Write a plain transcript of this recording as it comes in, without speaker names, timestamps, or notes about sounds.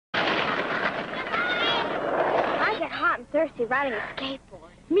thirsty riding a skateboard.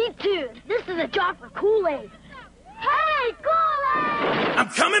 Me too. This is a job for Chulainn. Hey, Chulainn! I'm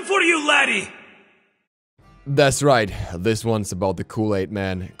coming for you, laddie! That's right. This one's about the Kool-Aid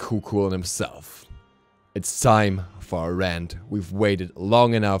man, Cu Chulainn himself. It's time for our rant. We've waited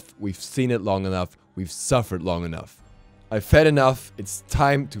long enough. We've seen it long enough. We've suffered long enough. I've had enough. It's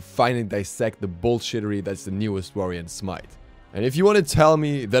time to finally dissect the bullshittery that's the newest warrior in SMITE. And if you want to tell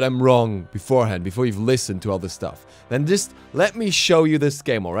me that I'm wrong beforehand, before you've listened to all this stuff, then just let me show you this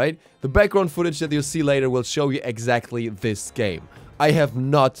game, alright? The background footage that you'll see later will show you exactly this game. I have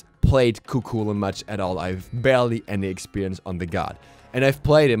not played Cu Chulainn much at all. I have barely any experience on the god. And I've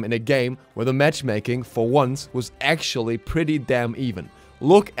played him in a game where the matchmaking, for once, was actually pretty damn even.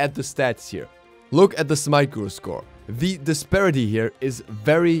 Look at the stats here. Look at the SMITE Guru score. The disparity here is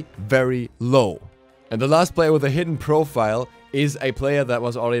very, very low. And the last player with a hidden profile is a player that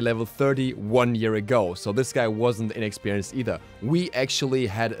was already level 30 1 year ago. So this guy wasn't inexperienced either. We actually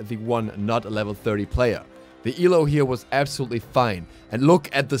had the one not a level 30 player. The elo here was absolutely fine. And look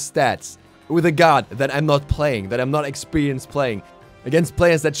at the stats. With a god that I'm not playing, that I'm not experienced playing, against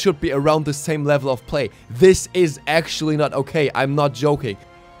players that should be around the same level of play. This is actually not okay. I'm not joking.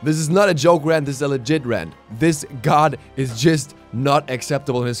 This is not a joke rant, this is a legit rant. This god is just not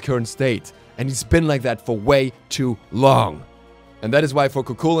acceptable in his current state. And he's been like that for way too long. And that is why for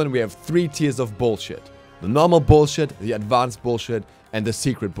Cu Chulainn we have 3 tiers of bullshit. The normal bullshit, the advanced bullshit, and the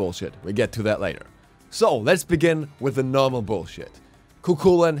secret bullshit. We'll get to that later. So, let's begin with the normal bullshit. Cu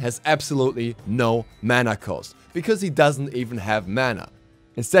Chulainn has absolutely no mana cost, because he doesn't even have mana.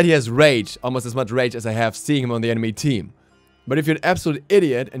 Instead he has rage, almost as much rage as I have seeing him on the enemy team. But if you're an absolute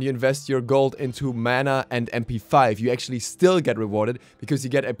idiot and you invest your gold into mana and MP5, you actually still get rewarded because you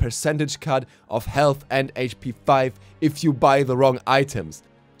get a percentage cut of health and HP 5 if you buy the wrong items.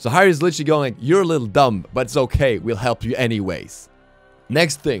 So Harry is literally going like, you're a little dumb, but it's okay, we'll help you anyways.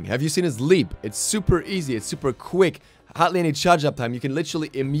 Next thing, have you seen his leap? It's super easy, it's super quick, hardly any charge up time, you can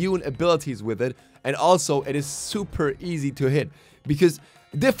literally immune abilities with it, and also it is super easy to hit, because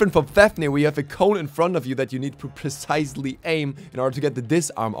different from Fafnir, where you have a cone in front of you that you need to precisely aim in order to get the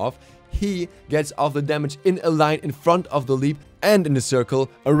disarm off, he gets off the damage in a line in front of the leap and in a circle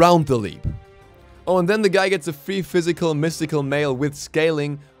around the leap. Oh, and then the guy gets a free physical mystical mail with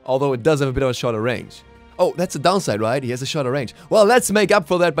scaling, although it does have a bit of a shorter range. Oh, that's a downside, right? He has a shorter range. Well, let's make up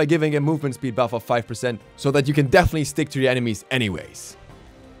for that by giving a movement speed buff of 5%, so that you can definitely stick to your enemies anyways.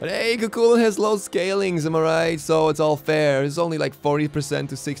 But hey, Cu Chulainn has low scalings, am I right? So it's all fair. It's only like 40%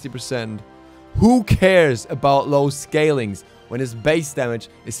 to 60%. Who cares about low scalings when his base damage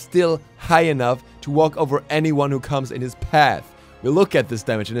is still high enough to walk over anyone who comes in his path? We'll look at this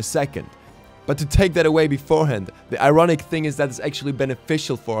damage in a second. But to take that away beforehand, the ironic thing is that it's actually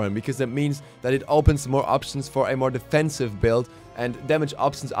beneficial for him, because it means that it opens more options for a more defensive build, and damage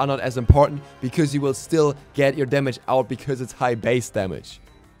options are not as important because you will still get your damage out because it's high base damage.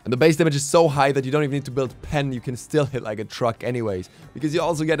 And the base damage is so high that you don't even need to build pen, you can still hit like a truck anyways. Because you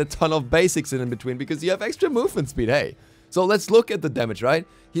also get a ton of basics in between because you have extra movement speed, hey. So let's look at the damage, right?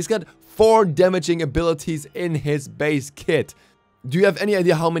 He's got 4 damaging abilities in his base kit. Do you have any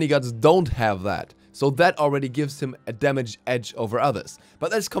idea how many gods don't have that? So that already gives him a damage edge over others. But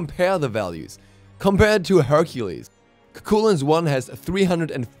let's compare the values. Compared to Hercules. Cu Chulainn's one has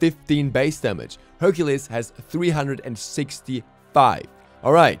 315 base damage. Hercules has 365.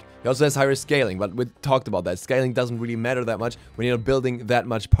 Alright, he also has higher scaling, but we talked about that. Scaling doesn't really matter that much when you're not building that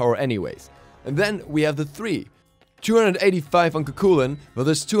much power anyways. And then we have the 3. 285 on Cu Chulainn, but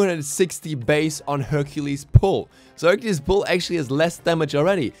there's 260 base on Hercules Pull. So Hercules Pull actually has less damage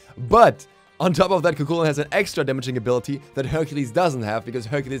already. But on top of that, Cu Chulainn has an extra damaging ability that Hercules doesn't have, because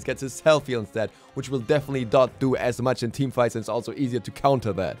Hercules gets his health heal instead, which will definitely not do as much in teamfights, and it's also easier to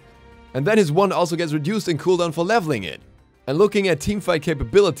counter that. And then his 1 also gets reduced in cooldown for leveling it. And looking at teamfight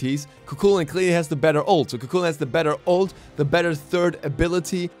capabilities, Cu Chulainn clearly has the better ult. So Cu Chulainn has the better ult, the better third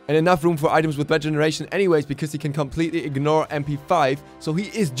ability, and enough room for items with regeneration anyways, because he can completely ignore MP5, so he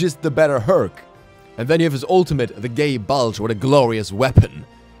is just the better Herc. And then you have his ultimate, the Gay Bulge, or the Glorious Weapon.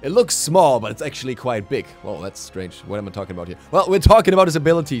 It looks small, but it's actually quite big. Whoa, that's strange. What am I talking about here? Well, we're talking about his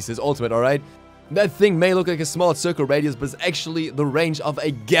abilities, his ultimate, alright? That thing may look like a small circle radius, but it's actually the range of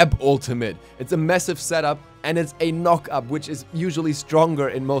a Geb ultimate. It's a massive setup, and it's a knock-up, which is usually stronger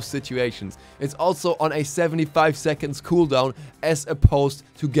in most situations. It's also on a 75 seconds cooldown, as opposed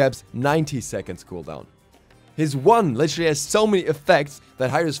to Geb's 90 seconds cooldown. His 1 literally has so many effects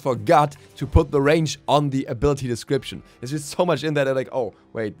that Hyrus forgot to put the range on the ability description. There's just so much in there that like, oh,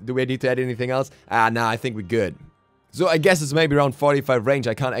 wait, do we need to add anything else? Nah, I think we're good. So I guess it's maybe around 45 range,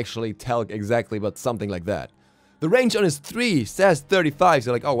 I can't actually tell exactly, but something like that. The range on his 3 says 35, so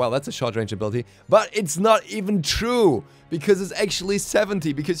you're like, oh well, that's a short range ability. But it's not even true, because it's actually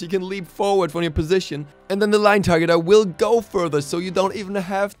 70, because you can leap forward from your position, and then the line targeter will go further, so you don't even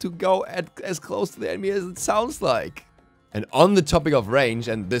have to go as close to the enemy as it sounds like. And on the topic of range,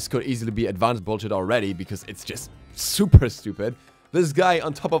 and this could easily be advanced bullshit already, because it's just super stupid, this guy,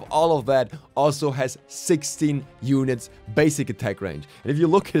 on top of all of that, also has 16 units basic attack range. And if you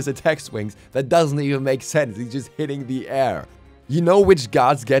look at his attack swings, that doesn't even make sense. He's just hitting the air. You know which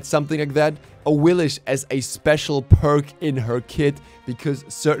guards get something like that? Awilish as a special perk in her kit, because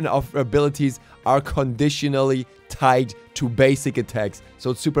certain of her abilities are conditionally tied to basic attacks,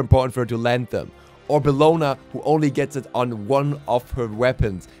 so it's super important for her to land them. Or Bellona, who only gets it on one of her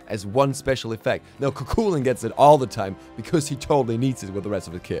weapons as one special effect. Now, Cu Chulainn gets it all the time because he totally needs it with the rest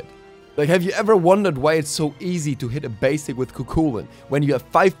of the kit. Like, have you ever wondered why it's so easy to hit a basic with Cu Chulainn when you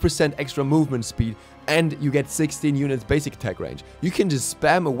have 5% extra movement speed and you get 16 units basic attack range? You can just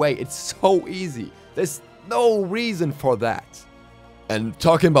spam away. It's so easy. There's no reason for that. And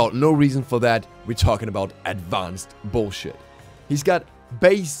talking about no reason for that, we're talking about advanced bullshit. He's got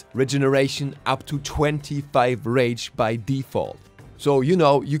base regeneration up to 25 rage by default. So, you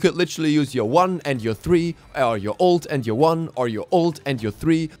know, you could literally use your 1 and your 3, or your ult and your 1, or your ult and your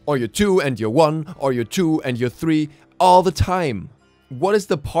 3, or your 2 and your 1, or your 2 and your 3 all the time. What is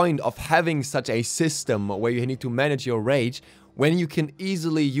the point of having such a system where you need to manage your rage when you can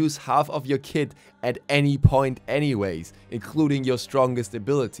easily use half of your kit at any point anyways, including your strongest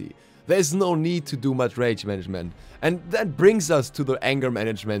ability? There's no need to do much rage management. And that brings us to the anger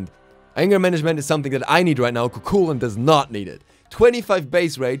management. Anger management is something that I need right now. Cu Chulainn does not need it. 25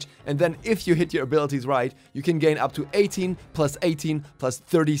 base rage, and then if you hit your abilities right, you can gain up to 18 plus 18 plus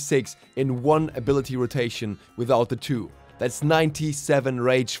 36 in one ability rotation without the 2. That's 97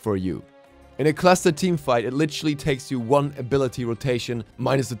 rage for you. In a cluster team fight, it literally takes you one ability rotation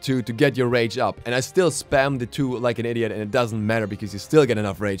minus the 2 to get your rage up. And I still spam the 2 like an idiot, and it doesn't matter because you still get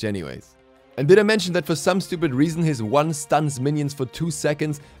enough rage anyways. And did I mention that for some stupid reason his 1 stuns minions for 2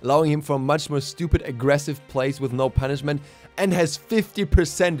 seconds, allowing him for much more stupid aggressive plays with no punishment, and has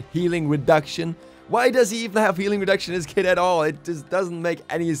 50% healing reduction? Why does he even have healing reduction in his kit at all? It just doesn't make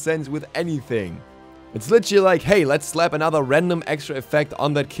any sense with anything. It's literally like, hey, let's slap another random extra effect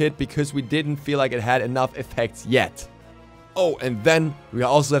on that kit because we didn't feel like it had enough effects yet. Oh, and then we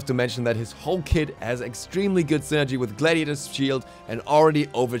also have to mention that his whole kit has extremely good synergy with Gladiator's Shield, an already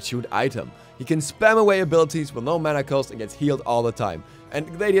overtuned item. He can spam away abilities with no mana cost and gets healed all the time. And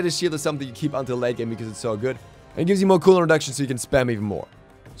Gladiator's Shield is something you keep until late game because it's so good. And gives you more cooldown reduction so you can spam even more.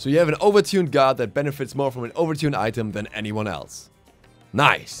 So you have an overtuned guard that benefits more from an overtuned item than anyone else.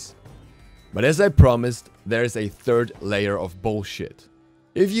 Nice! But as I promised, there is a third layer of bullshit.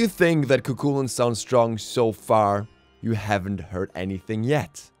 If you think that Cu Chulainn sounds strong so far, you haven't heard anything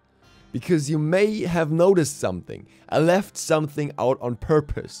yet. Because you may have noticed something. I left something out on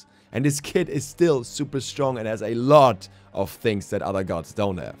purpose. And this kit is still super strong and has a lot of things that other gods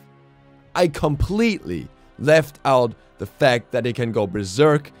don't have. I completely left out the fact that it can go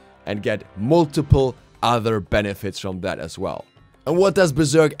berserk and get multiple other benefits from that as well. And what does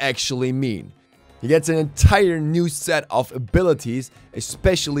berserk actually mean? He gets an entire new set of abilities,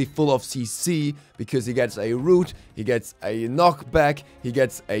 especially full of CC, because he gets a root, he gets a knockback, he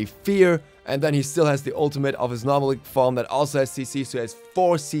gets a fear, and then he still has the ultimate of his normal form that also has CC, so he has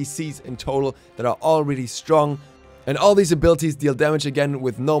 4 CCs in total that are all really strong. And all these abilities deal damage again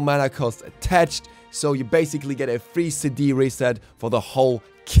with no mana cost attached, so you basically get a free CD reset for the whole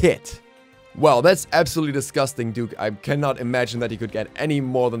kit. Well, that's absolutely disgusting, Duke. I cannot imagine that he could get any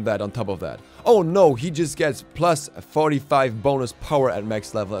more than that on top of that. Oh no, he just gets plus 45 bonus power at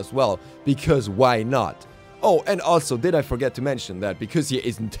max level as well, because why not? Oh, and also, did I forget to mention that because he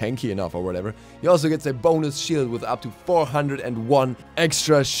isn't tanky enough or whatever, he also gets a bonus shield with up to 401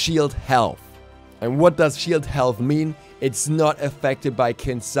 extra shield health. And what does shield health mean? It's not affected by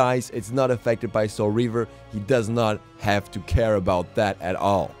kin size, it's not affected by Soul Reaver. He does not have to care about that at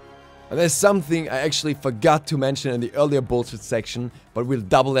all. And there's something I actually forgot to mention in the earlier bullshit section, but we'll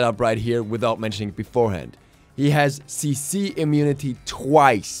double it up right here without mentioning it beforehand. He has CC immunity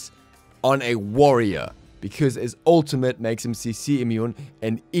twice on a warrior, because his ultimate makes him CC immune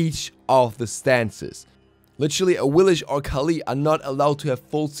in each of the stances. Literally, a Willish or Kali are not allowed to have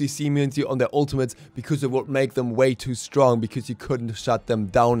full CC immunity on their ultimates because it would make them way too strong because you couldn't shut them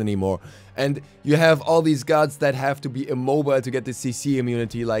down anymore. And you have all these gods that have to be immobile to get the CC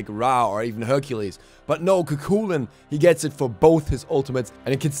immunity like Ra or even Hercules. But no, Cu Chulainn, he gets it for both his ultimates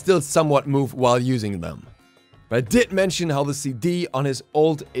and he can still somewhat move while using them. But I did mention how the CD on his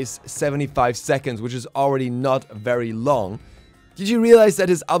ult is 75 seconds, which is already not very long. Did you realize that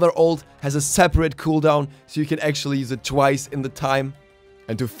his other ult has a separate cooldown, so you can actually use it twice in the time?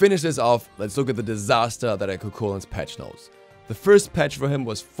 And to finish this off, let's look at the disaster that are Cu Chulainn's patch notes. The first patch for him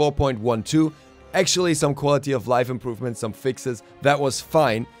was 4.12. Actually, some quality of life improvements, some fixes, that was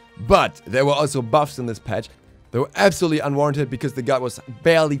fine. But there were also buffs in this patch. They were absolutely unwarranted because the guy was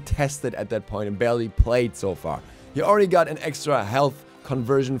barely tested at that point and barely played so far. He already got an extra health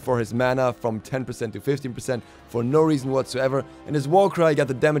conversion for his mana from 10% to 15% for no reason whatsoever, and his Warcry got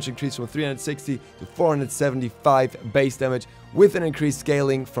the damage increase from 360 to 475 base damage with an increased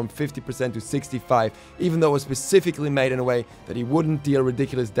scaling from 50% to 65, even though it was specifically made in a way that he wouldn't deal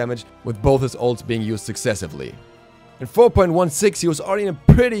ridiculous damage with both his ults being used successively. In 4.16 he was already in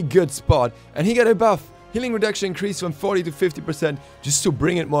a pretty good spot, and he got a buff. Healing reduction increased from 40 to 50% just to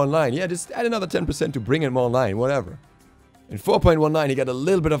bring it more online. Yeah, just add another 10% to bring it more online, whatever. In 4.19, he got a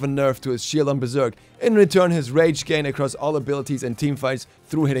little bit of a nerf to his shield on Berserk. In return, his rage gain across all abilities and teamfights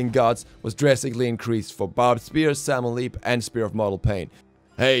through hitting gods was drastically increased for Barbed Spear, Salmon Leap, and Spear of Mortal Pain.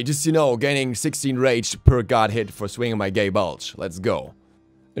 Hey, just you know, gaining 16 rage per god hit for swinging my gay bulge. Let's go.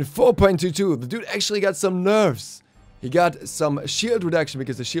 In 4.22, the dude actually got some nerfs. He got some shield reduction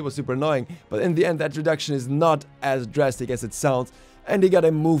because the shield was super annoying, but in the end that reduction is not as drastic as it sounds, and he got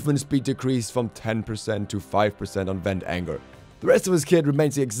a movement speed decrease from 10% to 5% on Vent Anger. The rest of his kit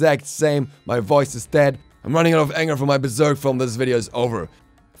remains the exact same. My voice is dead. I'm running out of anger for my Berserk film. This video is over.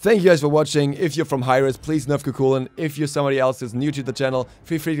 Thank you guys for watching. If you're from high-risk, please nerf Cu Chulainn. If you're somebody else who's new to the channel,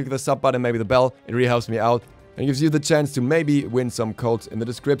 feel free to click the sub button, maybe the bell. It really helps me out and gives you the chance to maybe win some codes in the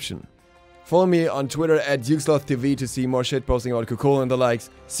description. Follow me on Twitter at DukeSloth TV to see more shit posting about Cu Chulainn and the likes.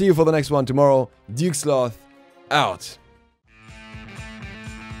 See you for the next one tomorrow. DukeSloth out.